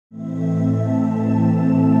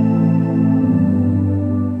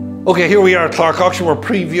Okay, here we are at Clark Auction. We're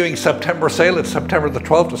previewing September sale. It's September the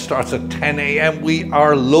 12th. It starts at 10 a.m. We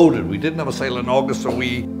are loaded. We didn't have a sale in August, so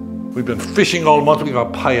we've been fishing all month. We've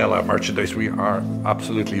got paella merchandise. We are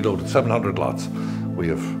absolutely loaded. 700 lots. We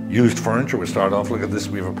have used furniture. We start off, look at this.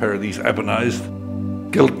 We have a pair of these ebonized,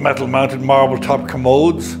 gilt metal mounted marble top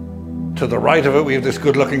commodes. To the right of it, we have this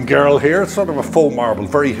good looking girl here. It's sort of a faux marble,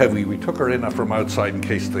 very heavy. We took her in from outside in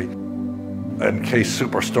case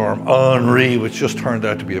Superstorm Henri, which just turned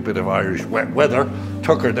out to be a bit of Irish wet weather,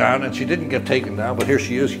 took her down, and she didn't get taken down, but here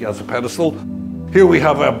she is. She has a pedestal. Here we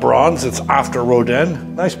have a bronze. It's after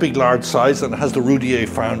Rodin. Nice big large size, and it has the Roudier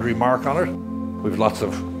Foundry mark on it. We've lots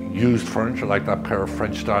of used furniture like that pair of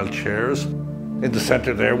French style chairs. In the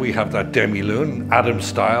center there we have that demi-lune, Adam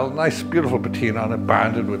style, nice beautiful patina on it,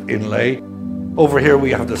 banded with inlay. Over here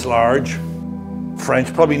we have this large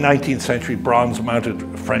French, probably 19th century bronze mounted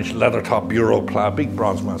French leather top bureau plat, big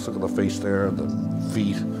bronze mount. Look at the face there, the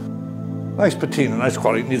feet. Nice patina, nice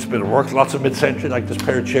quality, needs a bit of work. Lots of mid-century like this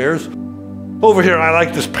pair of chairs. Over here I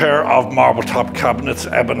like this pair of marble top cabinets,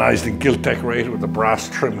 ebonized and gilt decorated with the brass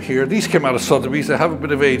trim here. These came out of Sotheby's. They have a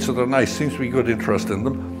bit of age, so they're nice. Seems to be good interest in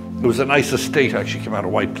them. It was a nice estate actually, came out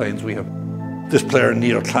of White Plains. We have this player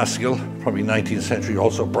neoclassical, probably 19th century,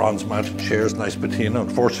 also bronze mounted chairs, nice patina.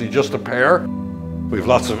 Unfortunately just a pair. We have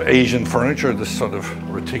lots of Asian furniture, this sort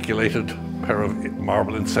of reticulated pair of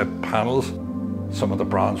marble inset panels. Some of the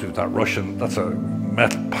bronze, we've that Russian, that's a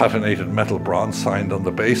patinated metal bronze signed on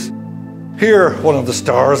the base. Here, one of the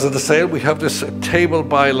stars of the sale, we have this table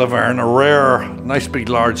by Laverne, a rare, nice big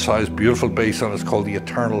large size, beautiful base on it. It's called the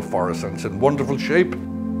Eternal Forest, and it's in wonderful shape. A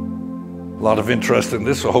lot of interest in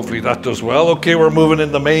this, so hopefully that does well. Okay, we're moving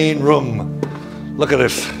in the main room. Look at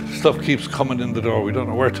this, stuff keeps coming in the door. We don't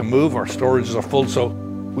know where to move, our storages are full, so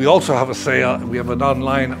we also have a sale. We have an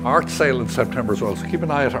online art sale in September as well, so keep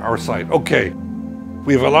an eye at our site. Okay,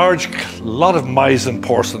 we have a lot of Meissen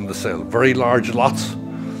porcelain in the sale, very large lots.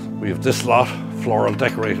 We have this lot, floral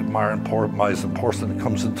decorated Meissen porcelain. It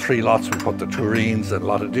comes in 3 lots. We put the tureens and a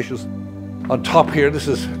lot of dishes. On top here, this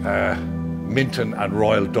is Minton and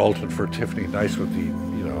Royal Dalton for Tiffany. Nice with the,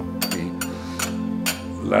 the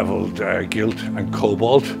leveled gilt and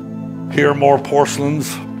cobalt. Here more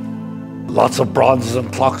porcelains. Lots of bronzes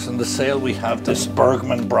and clocks in the sale. We have this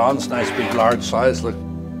Bergman bronze, nice big large size. Look,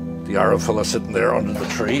 the Arab fella sitting there under the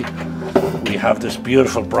tree. We have this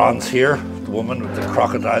beautiful bronze here, the woman with the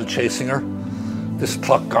crocodile chasing her. This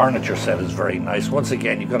clock garniture set is very nice. Once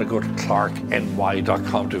again, you've got to go to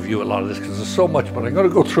clarkny.com to view a lot of this because there's so much, but I'm going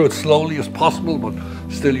to go through it slowly as possible, but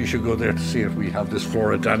still you should go there to see it. We have this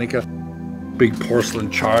Flora Danica, big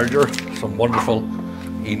porcelain charger, some wonderful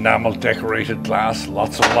enamel decorated glass,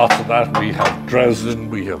 lots of that. We have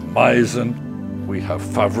Dresden, we have Meissen, we have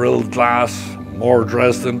Favril glass, more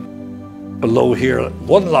Dresden. Below here,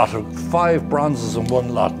 one lot of 5 bronzes in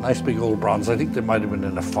one lot, nice big old bronze. I think they might have been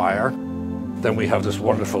in a fire. Then we have this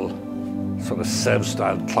wonderful sort of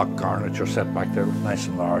Sèvres-style clock garniture set back there, nice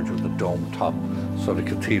and large with the dome top, sort of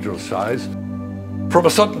cathedral size. From a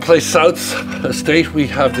Sutton Place South estate, we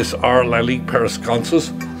have this Our Lalique pair of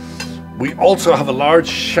sconces. We also have a large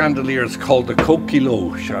chandelier. It's called the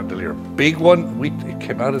Coquilot chandelier. Big one. It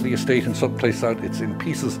came out of the estate in Sutton Place South. It's in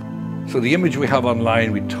pieces. So the image we have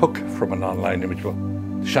online, we took from an online image, but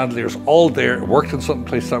the chandelier's all there. It worked in Sutton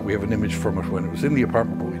Place South. We have an image from it when it was in the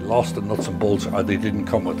apartment, but we lost the nuts and bolts, or they didn't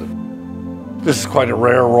come with it. This is quite a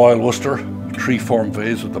rare Royal Worcester, a tree-formed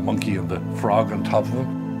vase with the monkey and the frog on top of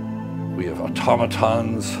them. We have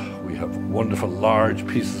automatons. We have wonderful large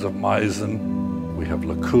pieces of Meissen. We have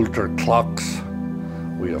Le Coulter clocks.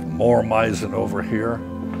 We have more Meissen over here.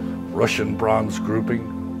 Russian bronze grouping.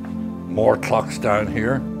 More clocks down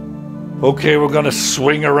here. Okay, we're going to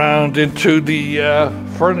swing around into the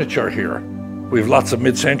furniture here. We have lots of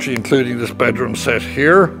mid-century, including this bedroom set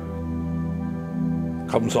here.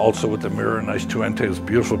 Comes also with the mirror, nice two entails,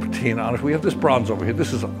 beautiful patina on it. We have this bronze over here.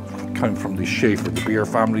 This is coming from the Schaefer, the Beer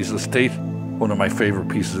family's estate. One of my favorite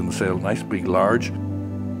pieces in the sale, nice, big, large.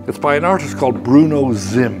 It's by an artist called Bruno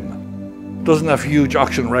Zim. Doesn't have huge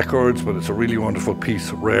auction records, but it's a really wonderful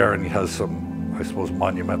piece, rare, and he has some, I suppose,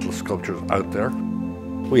 monumental sculptures out there.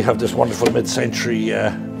 We have this wonderful mid-century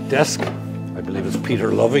desk. I believe it's Peter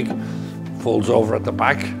Lovig. Folds over at the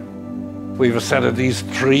back. We have a set of these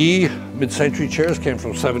 3 mid-century chairs, came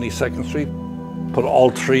from 72nd Street. Put all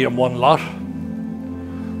 3 in one lot.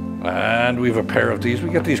 And we have a pair of these. We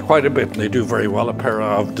get these quite a bit, and they do very well. A pair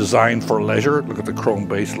of Design for Leisure. Look at the chrome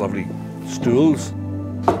base, lovely stools.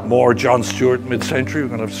 More John Stewart mid-century.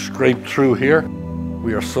 We're going to scrape through here.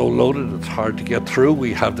 We are so loaded, it's hard to get through.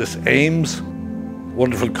 We have this Ames.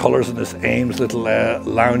 Wonderful colors in this Ames little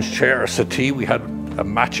lounge chair or settee. We had a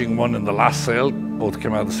matching one in the last sale. Both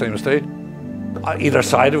came out of the same estate. Either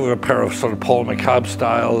side of it, a pair of sort of Paul McCabe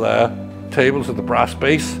style tables with the brass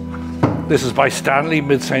base. This is by Stanley,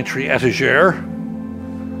 mid-century etagere.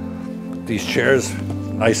 These chairs,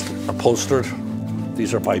 nice upholstered.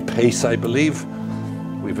 These are by Pace, I believe.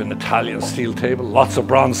 We've an Italian steel table, lots of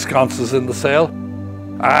bronze sconces in the sale.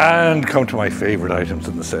 And come to my favorite items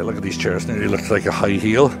in the sale. Look at these chairs, nearly looks like a high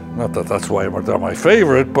heel. Not that that's why they're my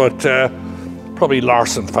favorite, but probably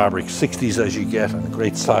Larson fabric, 60s as you get, and a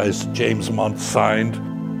great size, James Mont signed.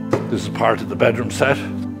 This is part of the bedroom set.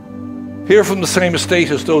 Here from the same estate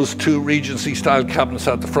as those two Regency style cabinets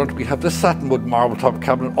at the front, we have this satinwood marble top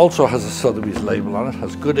cabinet, also has a Sotheby's label on it,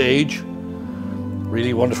 has good age,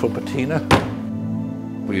 really wonderful patina.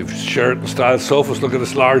 We've Sheraton style sofas. Look at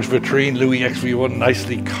this large vitrine, Louis XV1,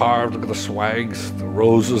 nicely carved. Look at the swags, the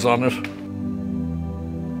roses on it.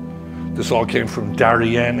 This all came from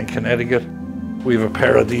Darien in Connecticut. We have a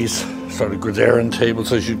pair of these sort of Guderian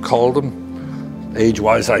tables, as you'd call them.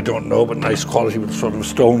 Age-wise, I don't know, but nice quality with sort of a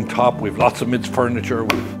stone top. We've lots of mids furniture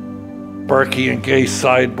with Berkey and Gay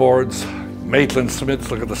sideboards. Maitland Smiths,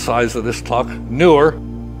 look at the size of this clock. Newer,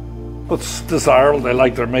 but desirable. They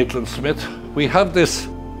like their Maitland Smith. We have this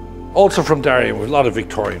also from Darien with a lot of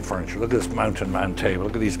Victorian furniture. Look at this Mountain Man table.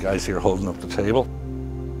 Look at these guys here holding up the table.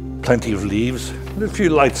 Plenty of leaves. And a few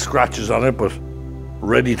light scratches on it, but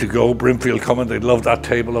ready to go. Brimfield coming, they'd love that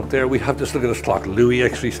table up there. We have this, look at this clock, Louis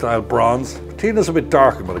XV style bronze. Patina's a bit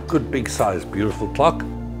darker, but a good big size, beautiful clock.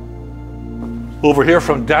 Over here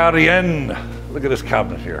from Darien, look at this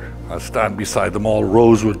cabinet here. I'll stand beside them all,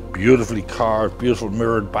 rosewood, beautifully carved, beautiful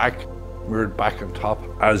mirrored back and top,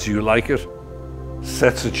 as you like it.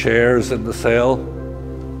 Sets of chairs in the sale.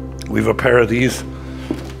 We've a pair of these,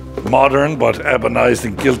 modern but ebonized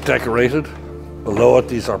and gilt decorated. Below it,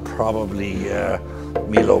 these are probably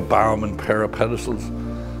Milo Baumann pair of pedestals.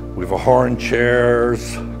 We have a horn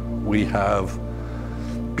chairs. We have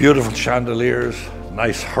beautiful chandeliers,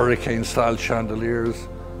 nice hurricane style chandeliers.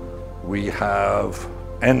 We have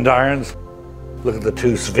end irons. Look at the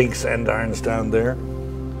two Sphinx end irons down there.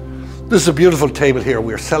 This is a beautiful table here.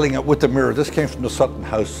 We're selling it with the mirror. This came from the Sutton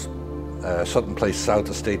House, Sutton Place South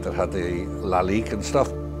estate that had the Lalique and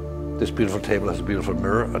stuff. This beautiful table has a beautiful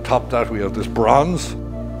mirror. Atop that we have this bronze,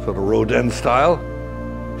 sort of Rodin style.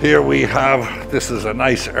 Here we have, this is a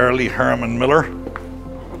nice early Herman Miller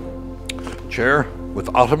chair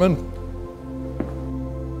with ottoman.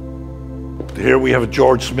 Here we have a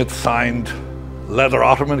George Smith signed leather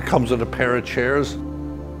ottoman. It comes with a pair of chairs,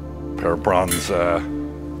 a pair of bronze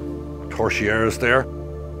torchieres there.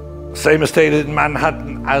 Same estate in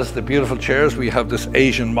Manhattan as the beautiful chairs. We have this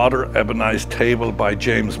Asian modern ebonized table by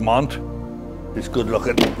James Mont. This good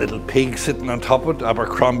looking little pig sitting on top of it,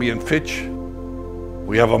 Abercrombie and Fitch.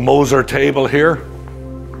 We have a Moser table here.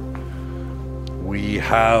 We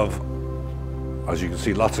have, as you can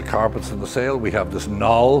see, lots of carpets in the sale. We have this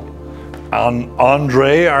Knoll,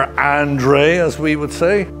 Andre, or Andre as we would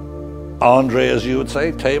say. Andre as you would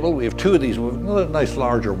say, table. We have two of these. We have another nice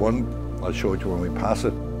larger one. I'll show it you when we pass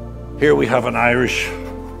it. Here we have an Irish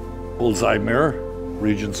bullseye mirror,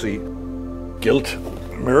 Regency gilt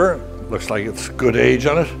mirror. Looks like it's good age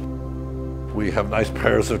on it. We have nice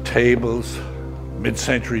pairs of tables,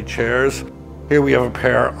 mid-century chairs. Here we have a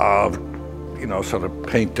pair of, you know, sort of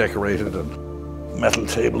paint decorated and metal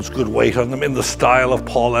tables, good weight on them in the style of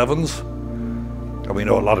Paul Evans. And we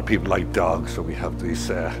know a lot of people like dogs, so we have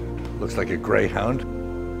these, looks like a greyhound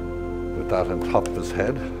with that on top of his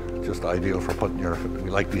head. Just ideal for putting your,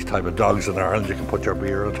 we like these type of dogs in Ireland, you can put your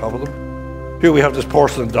beer on top of them. Here we have this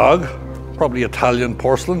porcelain dog, probably Italian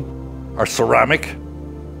porcelain or ceramic.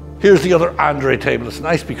 Here's the other Andre table. It's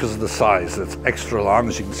nice because of the size. It's extra long,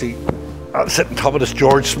 as you can see. I'll sit on top of this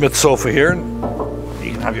George Smith sofa here, and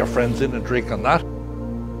you can have your friends in and drink on that.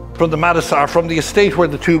 From the Madison, from the estate where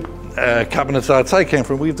the two cabinets outside came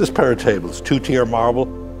from, we have this pair of tables, two-tier marble,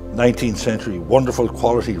 19th century, wonderful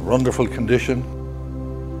quality, wonderful condition.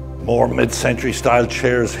 More mid-century style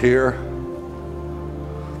chairs here.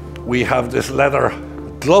 We have this leather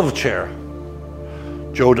glove chair,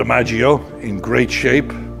 Joe DiMaggio, in great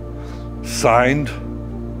shape, signed.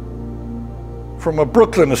 From a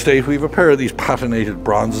Brooklyn estate, we have a pair of these patinated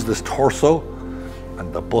bronzes, this torso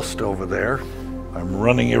and the bust over there. I'm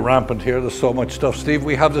running you rampant here, there's so much stuff. Steve,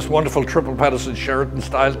 we have this wonderful triple pedestal Sheraton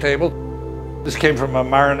style table. This came from a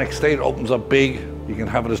Marnock estate, opens up big. You can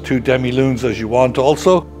have it as two demi-lunes as you want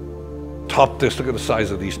also. Top this, look at the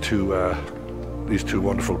size of these two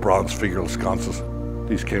wonderful bronze figural sconces.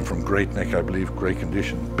 These came from Great Neck, I believe, great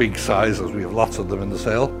condition. Big size, as we have lots of them in the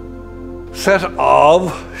sale. Set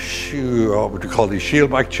of, what would you call these,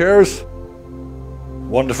 shieldback chairs.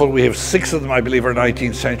 Wonderful. We have 6 of them, I believe, are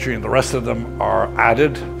 19th century, and the rest of them are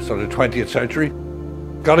added, so the 20th century.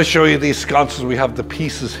 Got to show you these sconces. We have the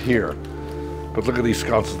pieces here, but look at these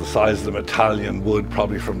sconces, the size of them, Italian wood,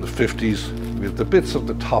 probably from the 50s. We have the bits of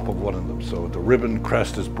the top of one of them, so the ribbon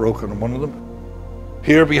crest is broken on one of them.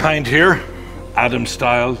 Here, behind here, Adam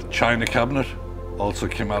style china cabinet, also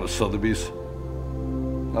came out of Sotheby's.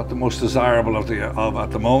 Not the most desirable of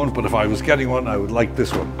at the moment, but if I was getting one, I would like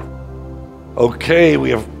this one. Okay, we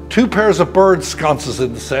have 2 pairs of bird sconces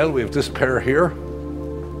in the sale. We have this pair here.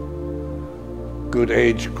 Good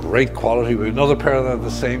age, great quality. We have another pair that are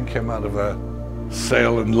the same, came out of a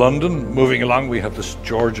sale in London. Moving along, we have this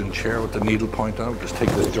Georgian chair with the needlepoint on it. Just take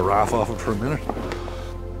this giraffe off it for a minute.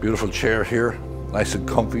 Beautiful chair here, nice and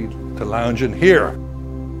comfy to lounge in. Here,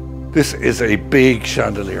 this is a big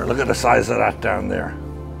chandelier. Look at the size of that down there.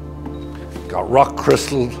 Got rock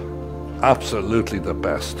crystal, absolutely the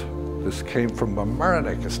best. This came from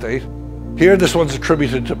Mamaroneck estate. Here, this one's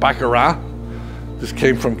attributed to Baccarat. This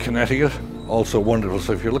came from Connecticut, also wonderful.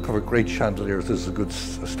 So if you're looking for great chandeliers, this is a good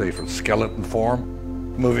estate for skeleton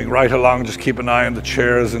form. Moving right along, just keep an eye on the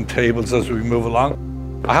chairs and tables as we move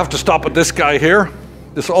along. I have to stop at this guy here.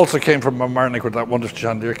 This also came from Mamaroneck, where that wonderful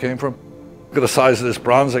chandelier came from. Look at the size of this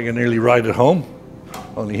bronze, I can nearly ride it home.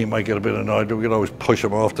 Only he might get a bit annoyed, but we can always push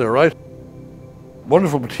him off there, right?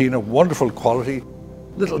 Wonderful patina, wonderful quality.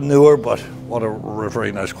 Little newer, but what a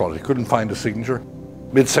very nice quality. Couldn't find a signature.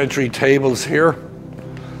 Mid-century tables here.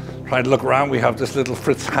 Trying to look around, we have this little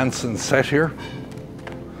Fritz Hansen set here.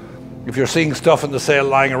 If you're seeing stuff in the sale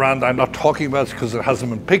lying around, I'm not talking about it because it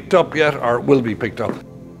hasn't been picked up yet, or it will be picked up.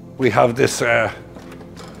 We have this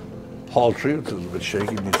hall tree, it's a little bit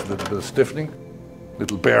shaky, needs a little bit of stiffening.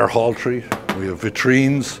 Little bare hall tree. We have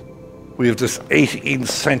vitrines. We have this 18th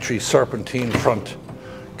century serpentine front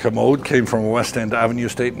commode, came from a West End Avenue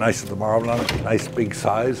estate, nice with the marble on it, nice big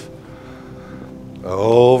size.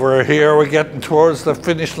 Over here we're getting towards the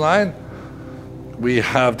finish line. We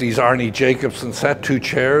have these Arnie Jacobson set, 2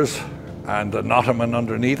 chairs and an ottoman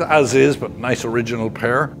underneath, as is, but nice original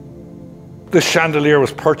pair. This chandelier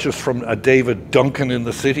was purchased from a David Duncan in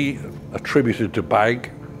the city, attributed to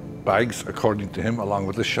Bags, according to him, along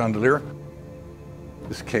with this chandelier.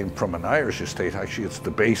 This came from an Irish estate, actually. It's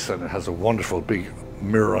the base and it has a wonderful big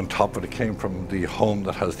mirror on top of it. It came from the home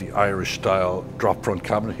that has the Irish style drop front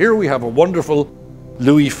cabinet. Here we have a wonderful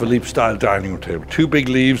Louis Philippe style dining room table. 2 big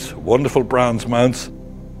leaves, wonderful bronze mounts.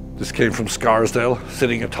 This came from Scarsdale,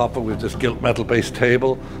 sitting atop of it with this gilt metal based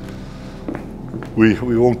table. We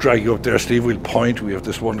won't drag you up there, Steve, we'll point. We have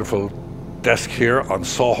this wonderful desk here on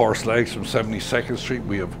sawhorse legs from 72nd Street.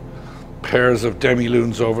 We have pairs of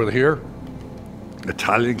demi-lunes over here.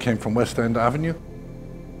 Italian, came from West End Avenue.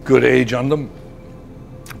 Good age on them.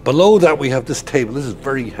 Below that we have this table. This is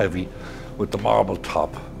very heavy with the marble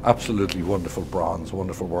top. Absolutely wonderful bronze,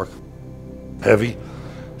 wonderful work. Heavy.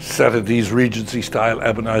 Set of these Regency style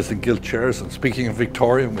ebonized and gilt chairs. And speaking of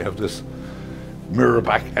Victorian, we have this mirror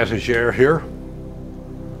back etagere here.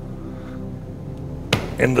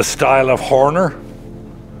 In the style of Horner.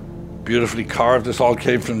 Beautifully carved. This all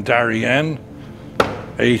came from Darien.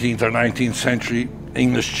 18th or 19th century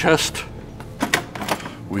English chest.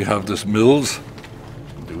 We have this Mills.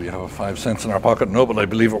 Do we have a 5 cents in our pocket? No, but I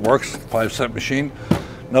believe it works. 5-cent machine.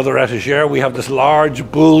 Another etagere. We have this large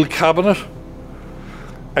buhl cabinet.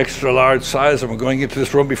 Extra large size. And we're going into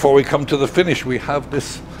this room before we come to the finish. We have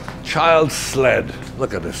this child's sled.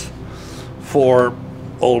 Look at this. 4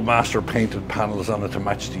 old master painted panels on it to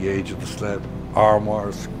match the age of the sled.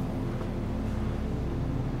 Armoires.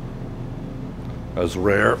 As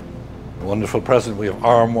rare. Wonderful present. We have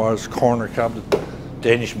armoires, corner cabinet,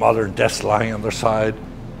 Danish modern desk lying on their side.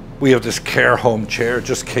 We have this care home chair,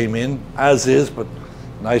 just came in, as is, but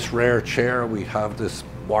nice rare chair. We have this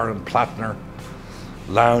Warren Plattner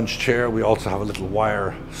lounge chair. We also have a little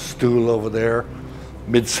wire stool over there.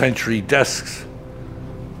 Mid-century desks.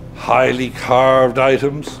 Highly carved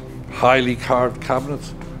items, highly carved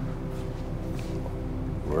cabinets.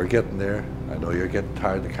 We're getting there. I know you're getting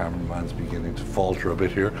tired, the cameraman's beginning to falter a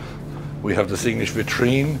bit here. We have this English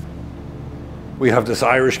vitrine. We have this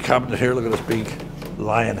Irish cabinet here. Look at this big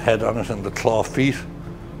lion head on it and the claw feet.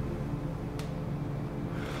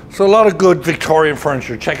 So a lot of good Victorian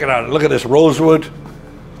furniture. Check it out. Look at this rosewood.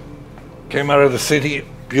 Came out of the city.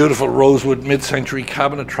 Beautiful rosewood mid-century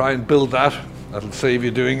cabinet. Try and build that. That'll save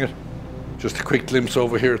you doing it. Just a quick glimpse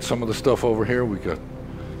over here at some of the stuff over here. We got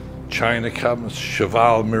china cabinets,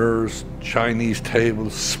 cheval mirrors, Chinese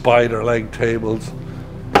tables, spider leg tables,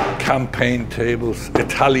 campaign tables,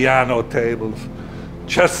 Italiano tables,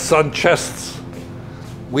 chests on chests,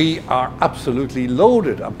 We are absolutely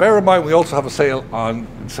loaded. Bear in mind, we also have a sale on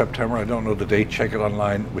in September. I don't know the date, check it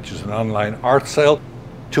online, which is an online art sale.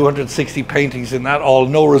 260 paintings in that, all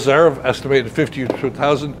no reserve, estimated 50 to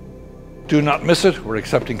 1,000. Do not miss it. We're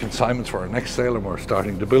accepting consignments for our next sale and we're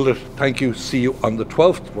starting to build it. Thank you. See you on the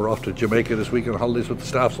 12th. We're off to Jamaica this week on holidays with the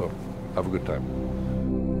staff, so have a good time.